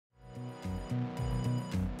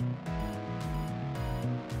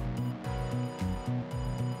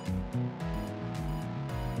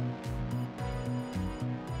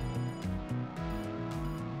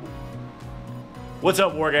What's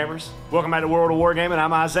up, Wargamers? Welcome back to World of Wargaming.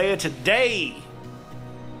 I'm Isaiah. Today,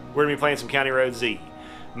 we're going to be playing some County Road Z.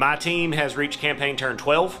 My team has reached campaign turn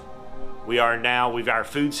 12. Our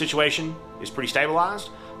food situation is pretty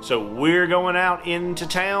stabilized. So we're going out into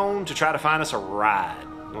town to try to find us a ride.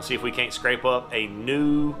 We'll see if we can't scrape up a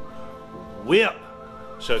new whip.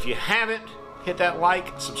 So if you haven't, hit that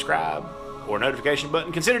like, subscribe, or notification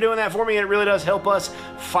button. Consider doing that for me. It really does help us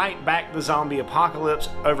fight back the zombie apocalypse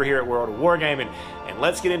over here at World of Wargaming. And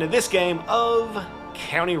let's get into this game of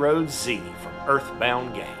County Road Z from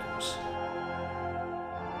Earthbound Games.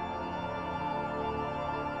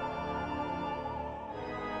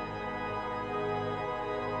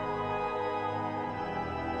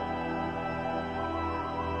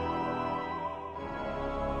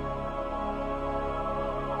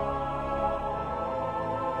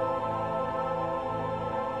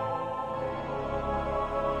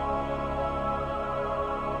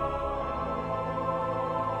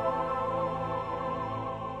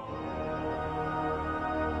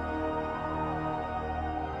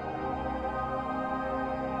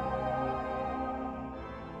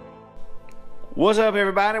 What's up,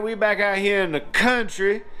 everybody? We back out here in the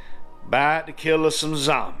country about to kill us some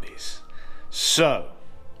zombies. So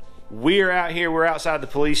we're out here, we're outside the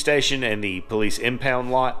police station and the police impound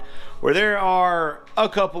lot, where there are a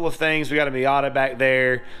couple of things. We got a Miata back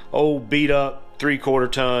there, old beat up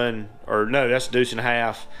 3/4 ton, or no, that's a deuce and a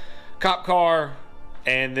half, cop car,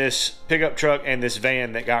 and this pickup truck and this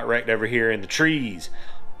van that got wrecked over here in the trees.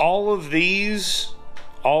 All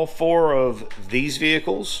four of these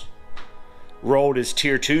vehicles rolled as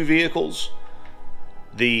tier 2 vehicles.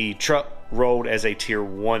 The truck rolled as a tier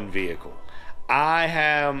 1 vehicle. I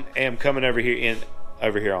am coming over here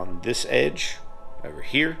on this edge over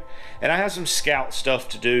here, and I have some scout stuff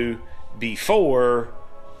to do before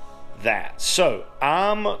that. So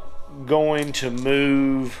I'm going to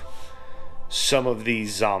move some of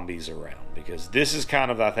these zombies around because this is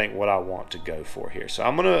kind of, I think, what I want to go for here. So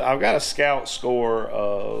I've got a scout score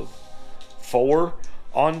of 4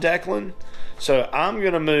 on Declan. So I'm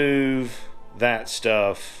going to move that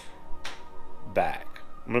stuff back.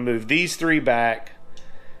 I'm going to move these 3 back,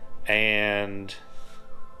 and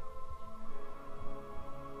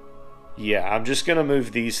yeah, I'm just going to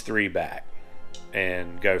move these 3 back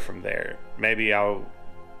and go from there. Maybe I'll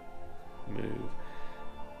move.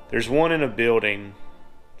 There's one in a building,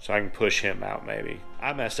 so I can push him out maybe.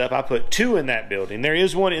 I messed up. I put 2 in that building. There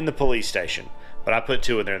is one in the police station, but I put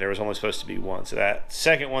 2 in there. There was only supposed to be 1. So that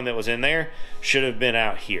second one that was in there should have been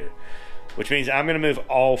out here, which means I'm going to move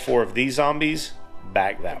all 4 of these zombies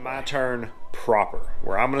back that way. My turn proper,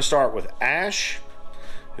 where I'm going to start with Ash,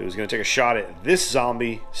 who's going to take a shot at this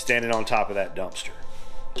zombie standing on top of that dumpster.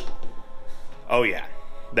 Oh yeah,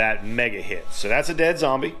 that mega hit. So that's a dead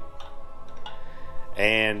zombie.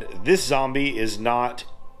 And this zombie is not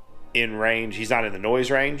in range. He's not in the noise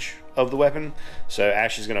range of the weapon, so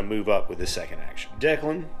Ash is going to move up with his second action.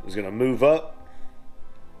 Declan is going to move up,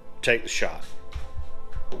 take the shot.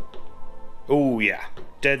 Oh yeah,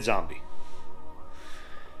 dead zombie.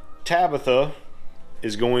 Tabitha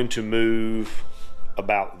is going to move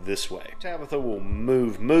about this way. Tabitha will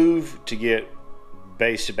move to get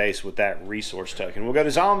base to base with that resource token. We'll go to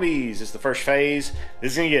zombies. It's the first phase.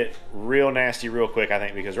 This is going to get real nasty real quick, I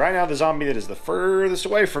think, because right now the zombie that is the furthest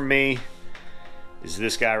away from me is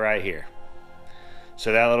this guy right here.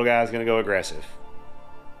 So that little guy is going to go aggressive.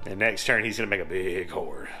 And next turn he's going to make a big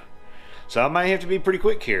horde. So I might have to be pretty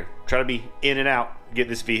quick here. Try to be in and out, get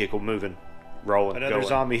this vehicle moving, rolling. Another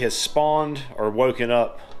zombie has spawned or woken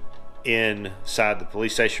up inside the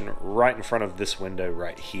police station right in front of this window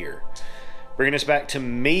right here. Bringing us back to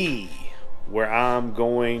me, where I'm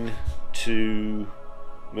going to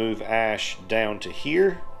move Ash down to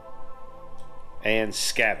here and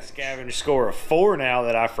scavenge. Scavenge score of 4 now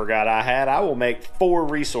that I forgot I had. I will make 4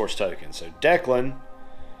 resource tokens. So Declan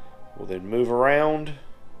will then move around,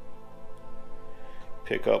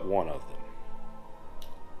 pick up 1 of them.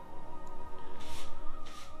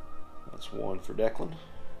 That's 1 for Declan.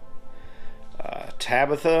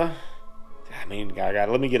 Tabitha,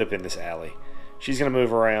 let me get up in this alley. She's going to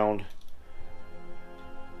move around,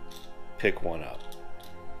 pick 1 up.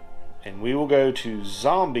 And we will go to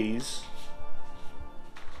zombies.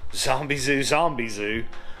 Zombie zoo.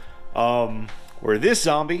 Where this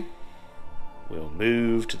zombie will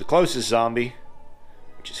move to the closest zombie,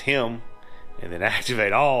 which is him, and then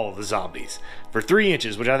activate all the zombies for 3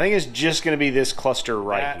 inches, which I think is just going to be this cluster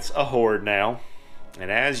right here. That's a horde now. And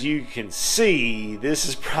as you can see, this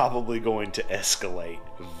is probably going to escalate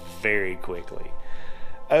very quickly.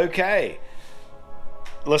 Okay,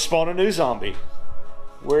 let's spawn a new zombie.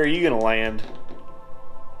 Where are you gonna land?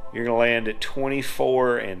 You're going to land at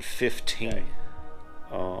 24 and 15. Okay.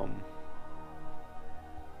 What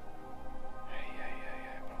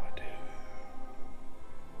do I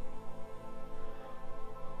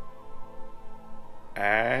do?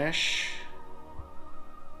 Ash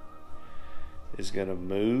is going to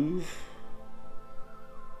move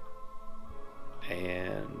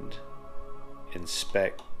and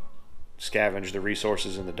scavenge the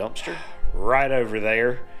resources in the dumpster right over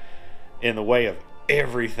there in the way of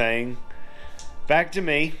everything. Back to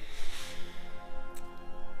me.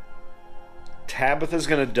 Tabitha's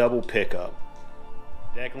gonna double pick up.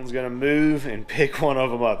 Declan's gonna move and pick one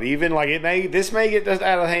of them up. Even like this may get out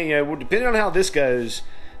of hand. You know, depending on how this goes,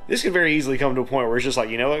 this could very easily come to a point where it's just like,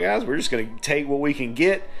 you know what, guys, we're just gonna take what we can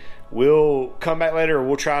get. We'll come back later, or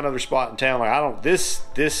we'll try another spot in town. Like this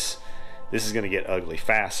is gonna get ugly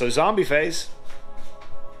fast. So zombie phase.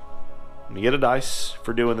 You get a dice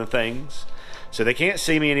for doing the things. So they can't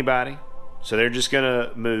see me, anybody. So they're just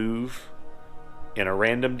gonna move in a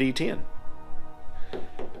random D10.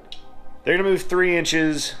 They're gonna move 3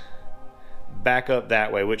 inches back up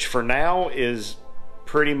that way, which for now is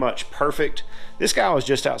pretty much perfect. This guy was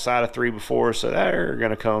just outside of 3 before, so they're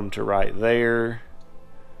gonna come to right there.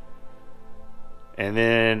 And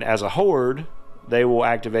then as a horde, they will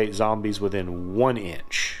activate zombies within 1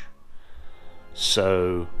 inch.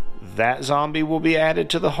 So that zombie will be added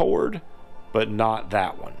to the horde, but not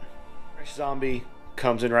that one. Fresh zombie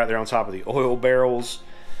comes in right there on top of the oil barrels.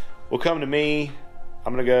 Will come to me.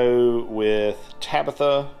 I'm going to go with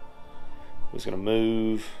Tabitha, who's going to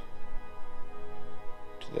move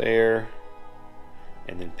to there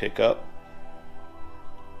and then pick up.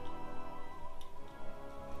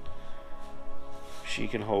 She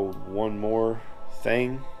can hold one more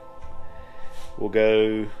thing. We'll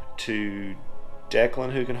go to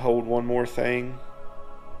Declan, who can hold one more thing.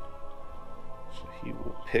 So he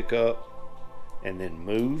will pick up and then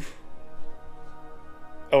move.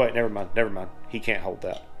 Oh wait, never mind. He can't hold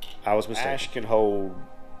that. I was mistaken. Ash can hold,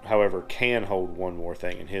 however, can hold one more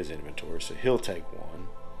thing in his inventory, so he'll take one.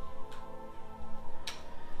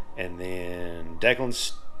 And then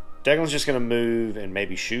Declan's just going to move and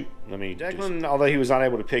maybe shoot. Declan, although he was not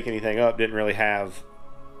able to pick anything up, didn't really have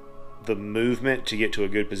the movement to get to a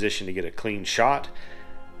good position to get a clean shot.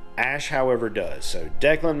 Ash, however, does. So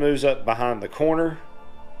Declan moves up behind the corner,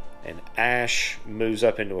 and Ash moves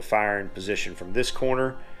up into a firing position from this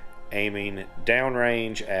corner, aiming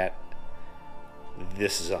downrange at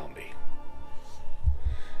this zombie.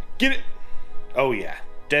 Get it! Oh yeah,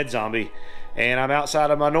 dead zombie. And I'm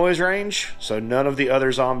outside of my noise range, so none of the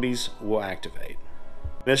other zombies will activate.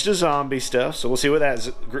 Missed a zombie stuff, so we'll see what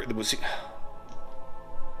we'll see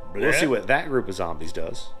what that group of zombies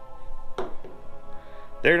does.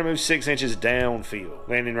 They're going to move 6 inches downfield,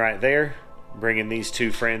 landing right there, bringing these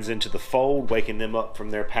two friends into the fold, waking them up from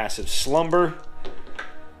their passive slumber.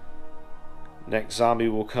 Next zombie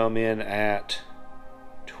will come in at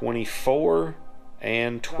 24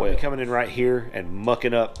 and 12. Coming in right here and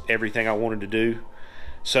mucking up everything I wanted to do.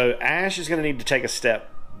 So Ash is going to need to take a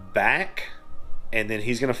step back, and then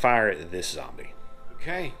he's going to fire at this zombie.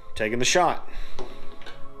 Okay, taking the shot.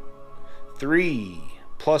 3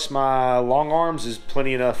 plus my long arms is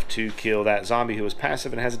plenty enough to kill that zombie who is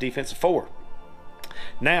passive and has a defense of 4.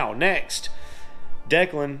 Now, next,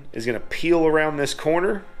 Declan is going to peel around this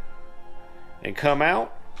corner and come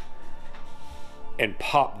out and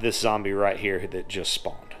pop this zombie right here that just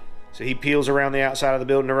spawned. So he peels around the outside of the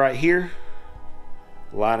building to right here,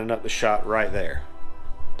 lining up the shot right there.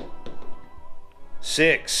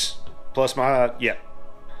 6 plus my,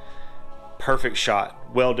 perfect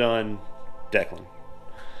shot. Well done, Declan.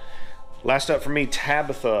 Last up for me,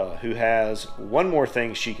 Tabitha, who has one more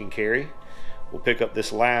thing she can carry. We'll pick up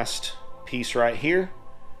this last piece right here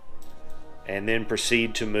and then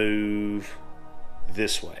proceed to move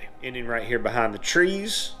this way, ending right here behind the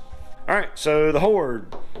trees. All right, so the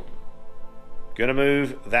horde gonna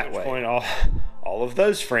move that way. Point, all of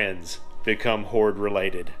those friends become horde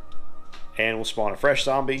related, and we'll spawn a fresh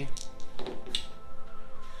zombie.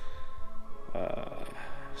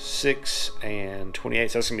 6 and 28,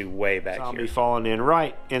 so that's gonna be way back here. Zombie falling in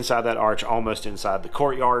right inside that arch, almost inside the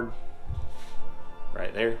courtyard,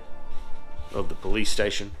 right there of the police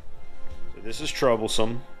station. So this is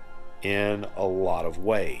troublesome in a lot of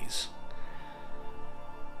ways.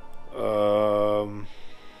 Let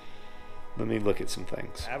me look at some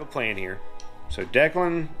things. I have a plan here. So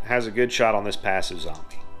Declan has a good shot on this passive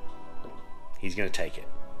zombie. He's gonna take it.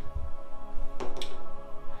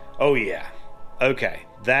 Oh yeah. Okay,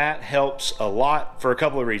 that helps a lot for a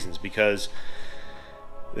couple of reasons, because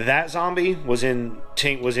that zombie was in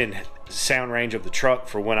sound range of the truck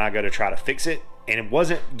for when I go to try to fix it, and it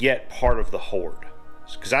wasn't yet part of the horde.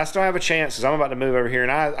 Because I still have a chance, because I'm about to move over here,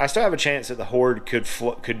 and I still have a chance that the horde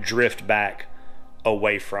could drift back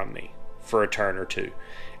away from me for a turn or two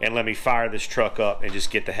and let me fire this truck up and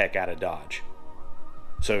just get the heck out of Dodge.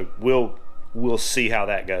 So we'll see how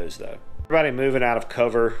that goes, though. Everybody moving out of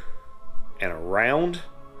cover and around,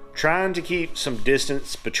 trying to keep some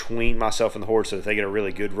distance between myself and the horde so that they get a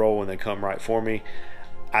really good roll when they come right for me.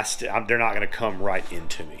 They're not going to come right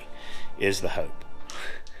into me, is the hope.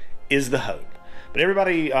 Is the hope. But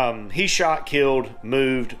everybody, he shot, killed,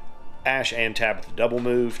 moved. Ash and Tabitha double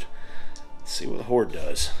moved. Let's see what the horde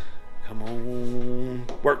does. Come on,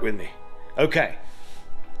 work with me. Okay,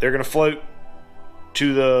 they're going to float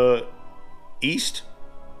to the east.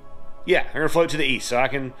 Yeah, they're going to float to the east, so I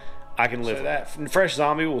can live with that. Fresh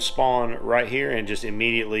zombie will spawn right here and just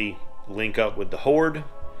immediately link up with the horde,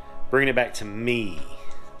 bringing it back to me.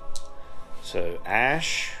 So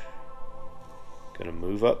Ash, gonna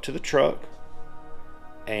move up to the truck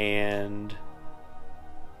and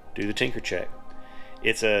do the tinker check.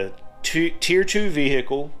 It's a tier 2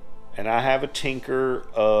 vehicle, and I have a tinker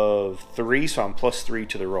of 3, so I'm +3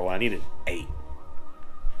 to the roll. I need an 8.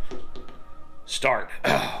 Start.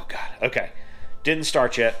 Oh god. Okay, didn't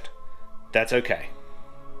start yet. That's okay.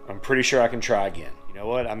 I'm pretty sure I can try again. You know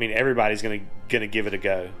what? I mean, everybody's gonna give it a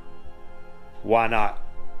go. Why not?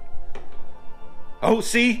 Oh,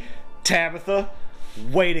 see? Tabitha.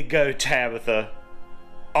 Way to go, Tabitha.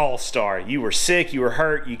 All-star. You were sick, you were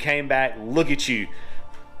hurt, you came back. Look at you.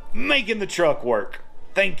 Making the truck work.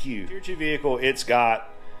 Thank you. Tier 2 vehicle, it's got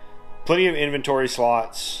plenty of inventory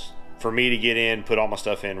slots for me to get in, put all my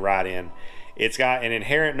stuff in, right in. It's got an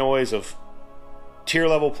inherent noise of tier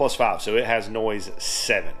level +5, so it has noise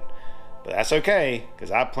 7. But that's okay,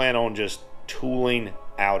 because I plan on just tooling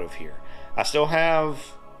out of here. I still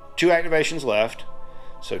have 2 activations left,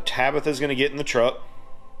 so Tabitha's going to get in the truck,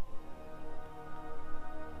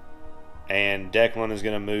 and Declan is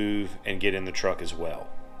going to move and get in the truck as well.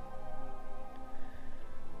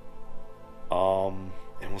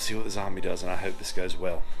 And we'll see what the zombie does, and I hope this goes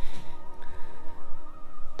well.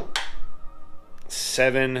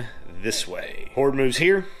 7 this way. Horde moves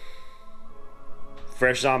here.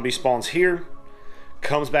 Fresh zombie spawns here.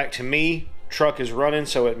 Comes back to me. Truck is running,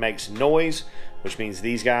 so it makes noise, which means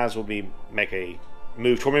these guys will make a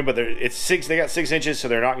move toward me. But it's 6. They got 6 inches, so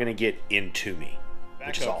they're not going to get into me.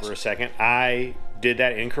 Which is awesome. For a second, I did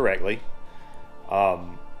that incorrectly.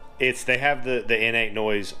 They have the innate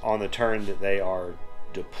noise on the turn that they are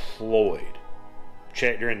deployed.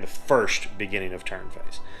 Check during the first beginning of turn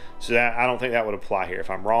phase. So that, I don't think that would apply here. If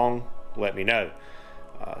I'm wrong, let me know.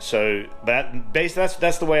 That's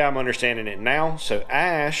the way I'm understanding it now. So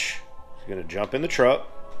Ash is going to jump in the truck,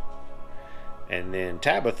 and then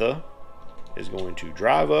Tabitha is going to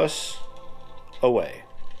drive us away.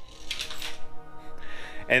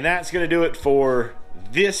 And that's going to do it for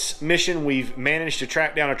this mission. We've managed to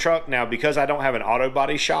track down a truck. Now, because I don't have an auto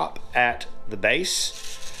body shop at the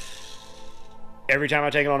base, every time I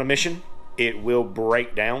take it on a mission, it will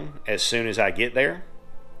break down as soon as I get there.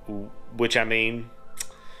 Which, I mean,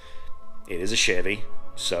 it is a Chevy.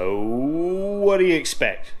 So what do you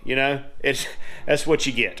expect? You know, that's what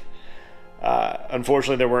you get.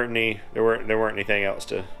 Unfortunately, there weren't anything else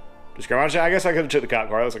to describe. I guess I could have took the cop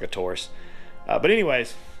car. It was like a Taurus. But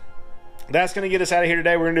anyways, that's going to get us out of here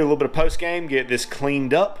today. We're going to do a little bit of post game, get this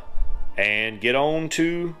cleaned up, and get on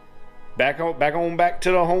to back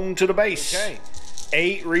to the home to the base. Okay,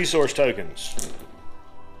 8 resource tokens.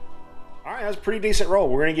 All right, that's a pretty decent roll.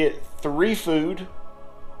 We're going to get 3 food,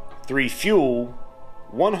 3 fuel,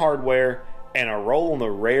 1 hardware, and a roll on the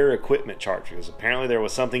rare equipment chart, because apparently there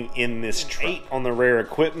was something in this truck. 8 on the rare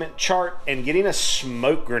equipment chart, and getting a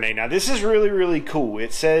smoke grenade. Now this is really, really cool.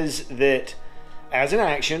 It says that as an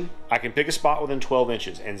action, I can pick a spot within 12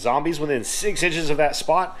 inches, and zombies within 6 inches of that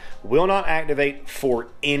spot will not activate for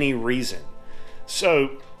any reason.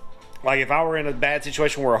 So, like, if I were in a bad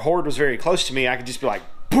situation where a horde was very close to me, I could just be like,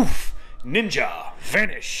 poof, ninja,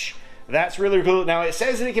 vanish. That's really cool. Now, it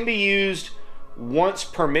says that it can be used once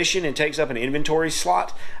per mission and takes up an inventory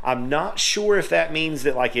slot. I'm not sure if that means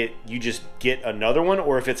that, like, you just get another one,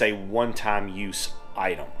 or if it's a one-time use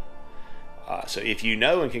item. So if you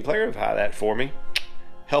know and can clarify that for me,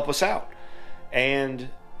 help us out. And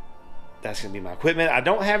that's going to be my equipment. I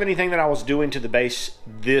don't have anything that I was doing to the base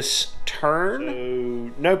this turn.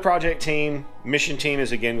 So no project team. Mission team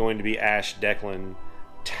is again going to be Ash, Declan,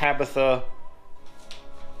 Tabitha.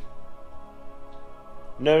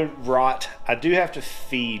 No rot. I do have to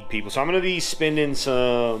feed people. So I'm going to be spending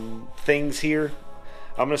some things here.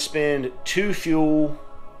 I'm going to spend 2 fuel,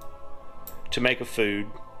 to make a food,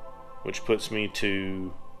 which puts me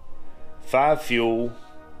to 5 fuel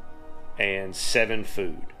and 7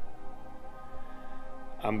 food.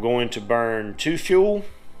 I'm going to burn 2 fuel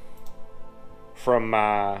from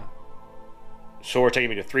my store, taking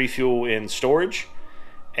me to 3 fuel in storage,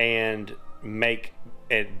 and make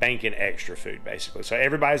it bank in extra food, basically. So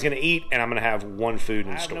everybody's going to eat, and I'm going to have 1 food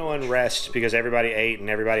in storage. I have no unrest because everybody ate and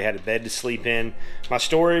everybody had a bed to sleep in. My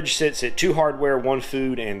storage sits at 2 hardware, 1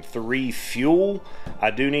 food, and 3 fuel.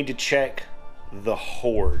 I do need to check the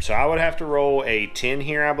horde. So I would have to roll a 10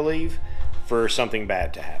 here, I believe, for something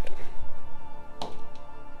bad to happen.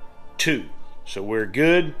 2. So we're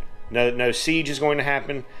good. No siege is going to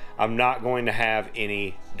happen. I'm not going to have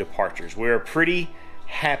any departures. We're a pretty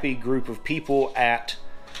happy group of people at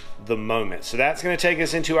the moment. So that's going to take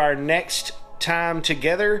us into our next time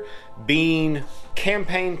together, being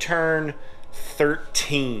campaign turn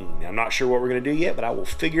 13. I'm not sure what we're going to do yet, but I will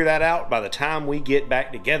figure that out by the time we get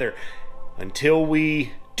back together. Until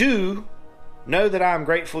we do, know that I'm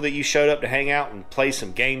grateful that you showed up to hang out and play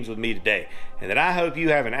some games with me today, and that I hope you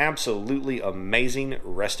have an absolutely amazing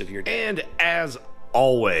rest of your day. And as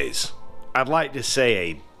always, I'd like to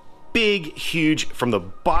say a big, huge, from the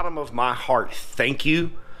bottom of my heart, thank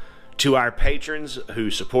you to our patrons who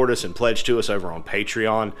support us and pledge to us over on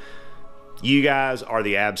Patreon. You guys are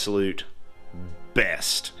the absolute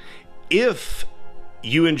best. If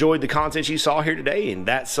you enjoyed the content you saw here today and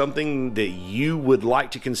that's something that you would like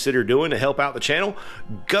to consider doing to help out the channel,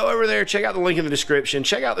 go over there, check out the link in the description,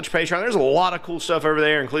 check out the Patreon. There's a lot of cool stuff over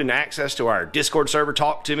there, including access to our Discord server,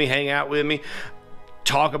 talk to me, hang out with me,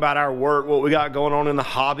 talk about our work, what we got going on in the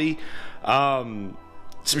hobby, some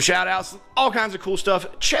shout outs, all kinds of cool stuff.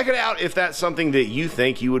 Check it out if that's something that you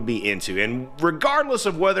think you would be into. And regardless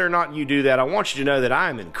of whether or not you do that, I want you to know that I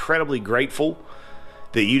am incredibly grateful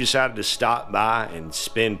that you decided to stop by and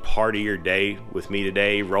spend part of your day with me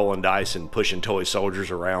today, rolling dice and pushing toy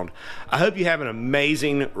soldiers around. I hope you have an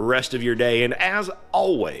amazing rest of your day, and as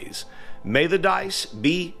always, may the dice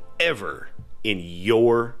be ever in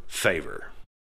your favor.